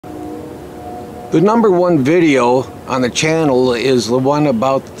The #1 video on the channel is the one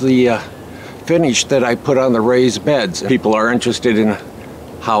about the finish that I put on the raised beds. People are interested in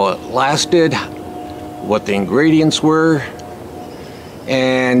how it lasted, what the ingredients were,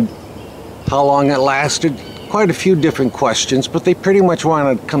 and how long it lasted. Quite a few different questions, but they pretty much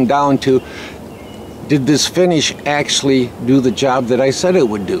want to come down to, did this finish actually do the job that I said it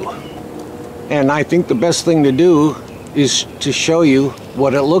would do? And I think the best thing to do is to show you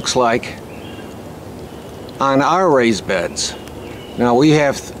what it looks like on our raised beds. Now we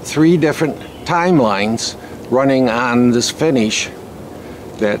have 3 different timelines running on this finish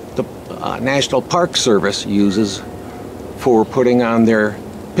that the National Park Service uses for putting on their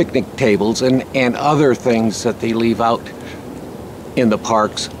picnic tables and other things that they leave out in the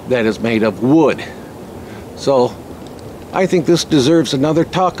parks that is made of wood. So I think this deserves another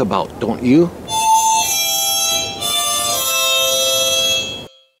talk about, don't you?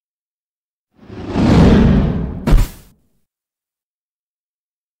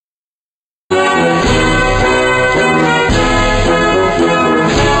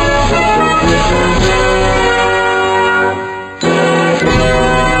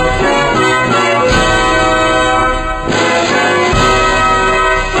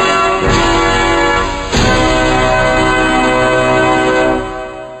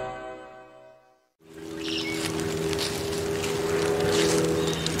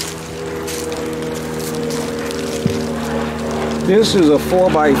 This is a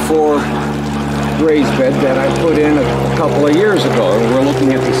 4x4 raised bed that I put in a couple of years ago. We're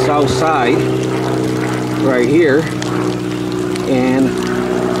looking at the south side right here, and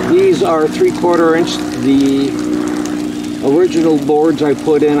these are 3/4 inch. The original boards I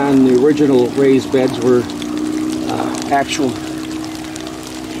put in on the original raised beds were actual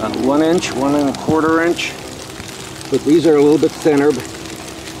 1 inch, 1 1/4 inch, but these are a little bit thinner,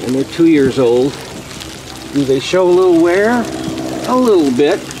 and they're 2 years old. Do they show a little wear? A little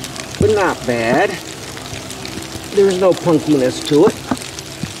bit, but not bad. There's no punkiness to it.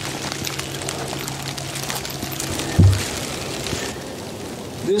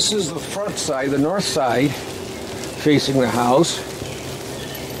 This is the front side, the north side, facing the house.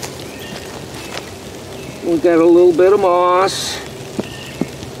 We've got a little bit of moss,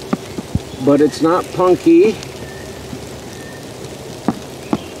 but it's not punky.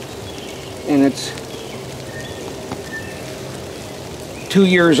 And it's 2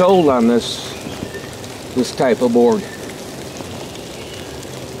 years old on this type of board.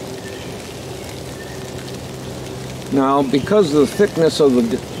 Now, because of the thickness of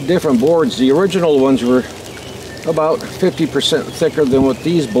the different boards, the original ones were about 50% thicker than what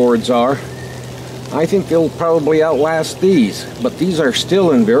these boards are. I think they'll probably outlast these, but these are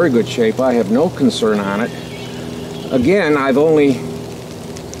still in very good shape. I have no concern on it. Again, I've only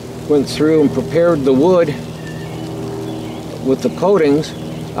went through and prepared the wood with the coatings.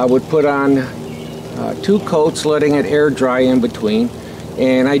 I would put on 2 coats, letting it air dry in between,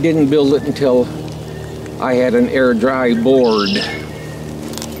 and I didn't build it until I had an air dry board.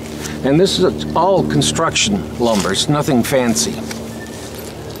 And this is all construction lumber, it's nothing fancy.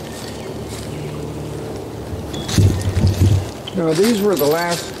 Now these were the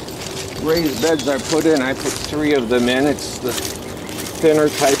last raised beds I put in. I put 3 of them in. It's the thinner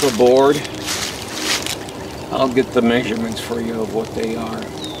type of board. I'll get the measurements for you of what they are.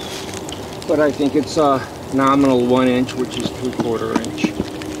 But I think it's a nominal 1 inch, which is 3/4 inch.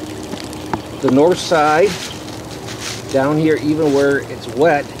 The north side, down here, even where it's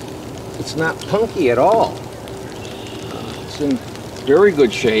wet, it's not punky at all. It's in very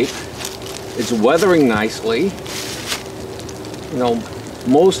good shape. It's weathering nicely. You know,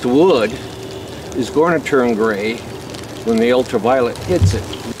 most wood is going to turn gray when the ultraviolet hits it.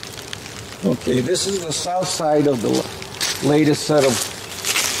 Okay, this is the south side of the latest set of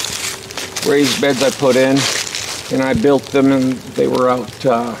raised beds I put in, and I built them, and they were out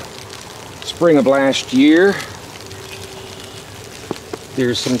spring of last year.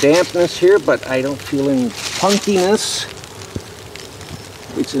 There's some dampness here, but I don't feel any punkiness.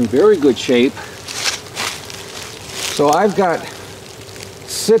 It's in very good shape. So I've got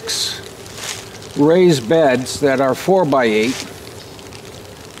 6 raised beds that are 4x8.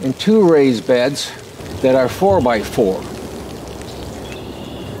 and 2 raised beds that are 4x4.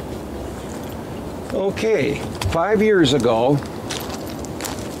 Okay, 5 years ago,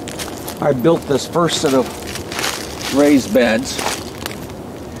 I built this first set of raised beds,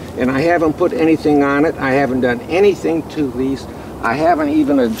 and I haven't put anything on it. I haven't done anything to these. I haven't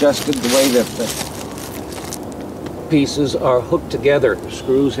even adjusted the way that the pieces are hooked together. The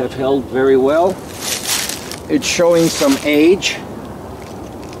screws have held very well. It's showing some age.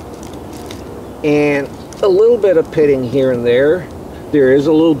 and a little bit of pitting here and there. There is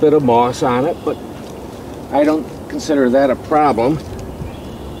a little bit of moss on it, but I don't consider that a problem.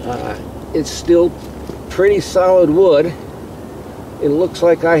 It's still pretty solid wood. It looks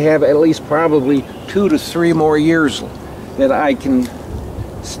like I have at least probably 2 to 3 more years that I can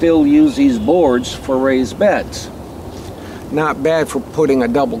still use these boards for raised beds. Not bad for putting a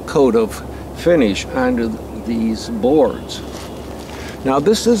double coat of finish onto these boards. Now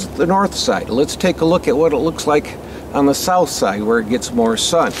this is the north side. Let's take a look at what it looks like on the south side where it gets more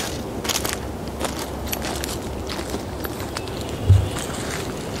sun.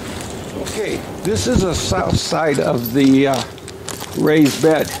 Okay, this is the south side of the raised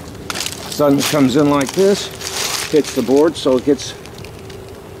bed. Sun comes in like this, hits the board, so it gets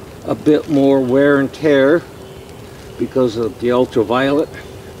a bit more wear and tear because of the ultraviolet.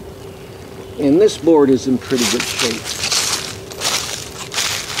 And this board is in pretty good shape.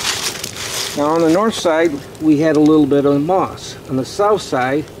 Now on the north side we had a little bit of moss. On the south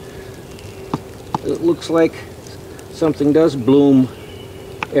side it looks like something does bloom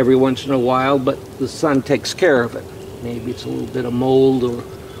every once in a while, but the sun takes care of it. Maybe it's a little bit of mold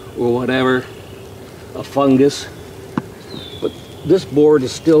or whatever, a fungus. But this board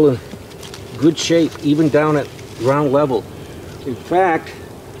is still in good shape, even down at ground level. In fact,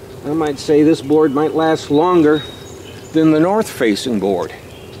 I might say this board might last longer than the north-facing board.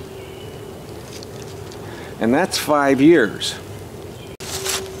 And that's 5 years.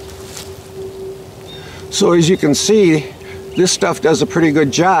 So as you can see, this stuff does a pretty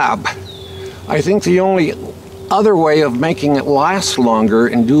good job. I think the only other way of making it last longer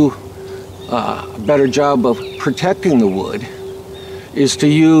and do a better job of protecting the wood is to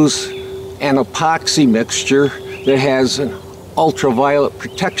use an epoxy mixture that has an ultraviolet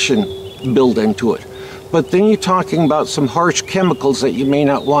protection built into it. But then you're talking about some harsh chemicals that you may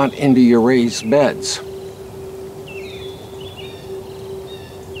not want into your raised beds.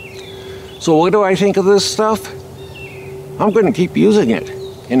 So what do I think of this stuff? I'm going to keep using it,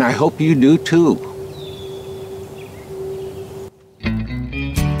 and I hope you do too.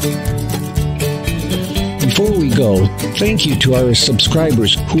 Before we go, thank you to our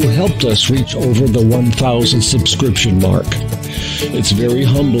subscribers who helped us reach over the 1,000 subscription mark. It's very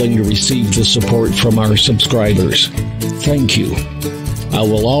humbling to receive the support from our subscribers. Thank you. I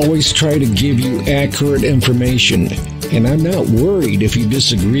will always try to give you accurate information, and I'm not worried if you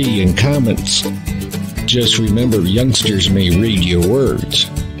disagree in comments. Just remember, youngsters may read your words.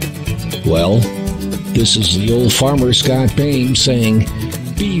 Well, this is the old farmer Scott Bain saying,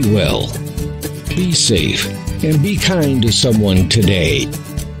 be well, be safe, and be kind to someone today.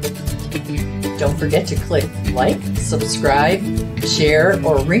 Don't forget to click like, subscribe, share,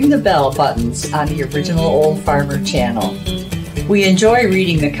 or ring the bell buttons on the original Old Farmer channel. We enjoy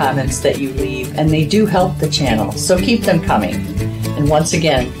reading the comments that you leave, and they do help the channel, so keep them coming. And once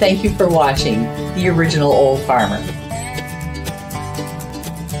again, thank you for watching the original Old Farmer.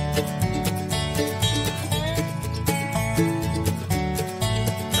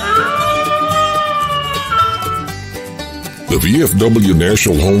 The VFW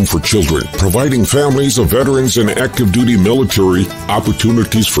National Home for Children, providing families of veterans and active duty military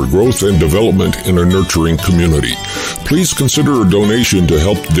opportunities for growth and development in a nurturing community. Please consider a donation to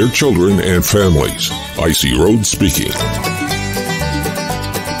help their children and families. I.C. Rhodes speaking.